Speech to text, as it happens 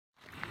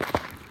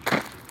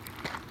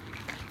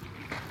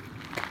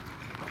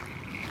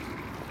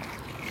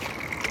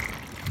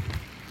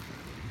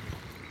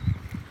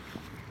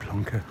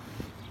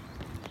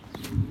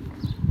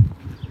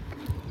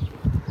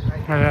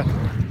The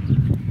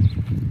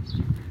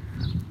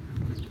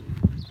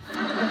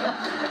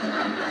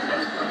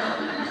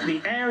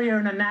area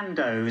in a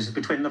Nando's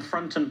between the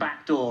front and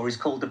back door is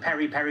called the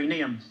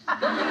peri-perineum.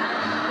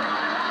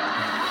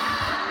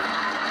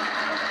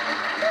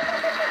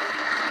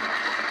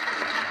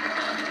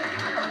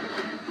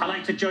 I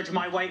like to judge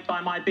my weight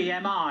by my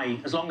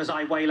BMI. As long as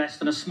I weigh less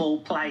than a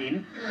small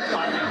plane,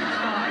 I think it's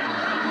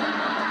fine.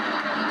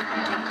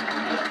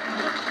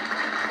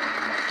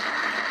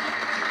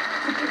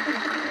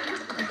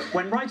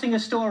 When writing a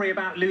story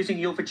about losing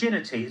your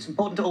virginity, it's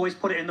important to always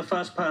put it in the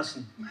first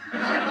person.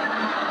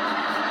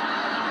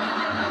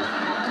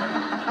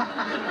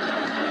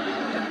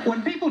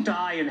 When people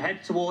die and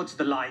head towards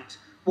the light,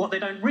 what they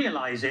don't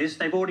realise is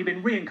they've already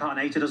been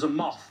reincarnated as a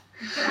moth.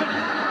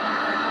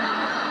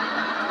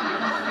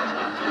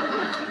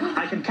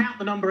 I can count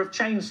the number of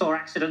chainsaw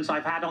accidents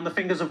I've had on the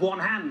fingers of one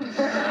hand.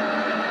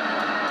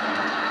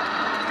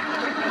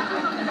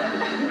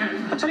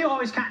 I tell you what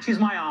always catches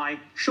my eye,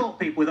 short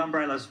people with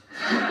umbrellas.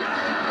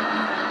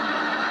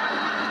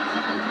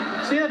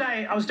 So the other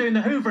day, I was doing the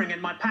hoovering in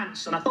my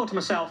pants, and I thought to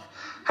myself,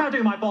 how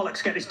do my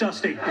bollocks get this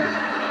dusty?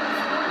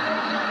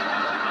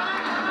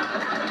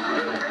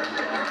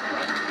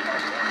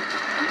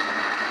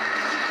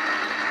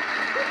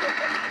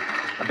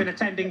 I've been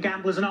attending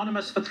Gamblers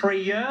Anonymous for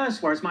 3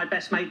 years, whereas my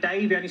best mate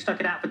Dave, he only stuck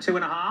it out for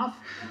 2.5,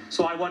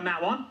 so I won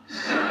that one.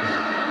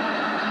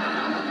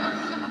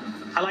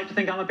 I like to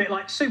think I'm a bit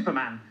like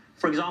Superman.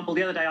 For example,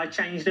 the other day I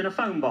changed in a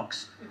phone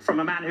box from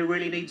a man who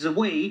really needs a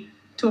wee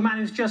to a man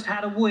who's just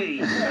had a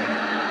wee.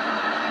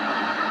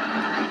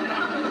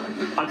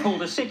 I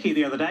pulled a sickie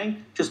the other day,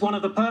 just one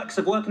of the perks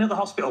of working at the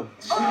hospital.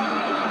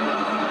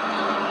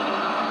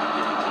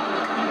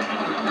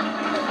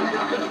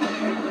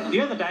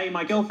 The other day,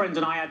 my girlfriend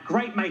and I had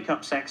great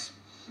make-up sex.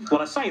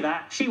 Well, I say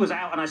that, she was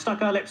out and I stuck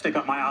her lipstick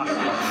up my arse.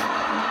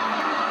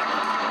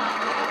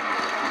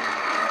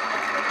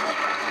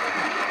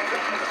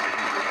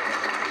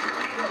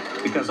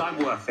 Because I'm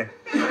worth it.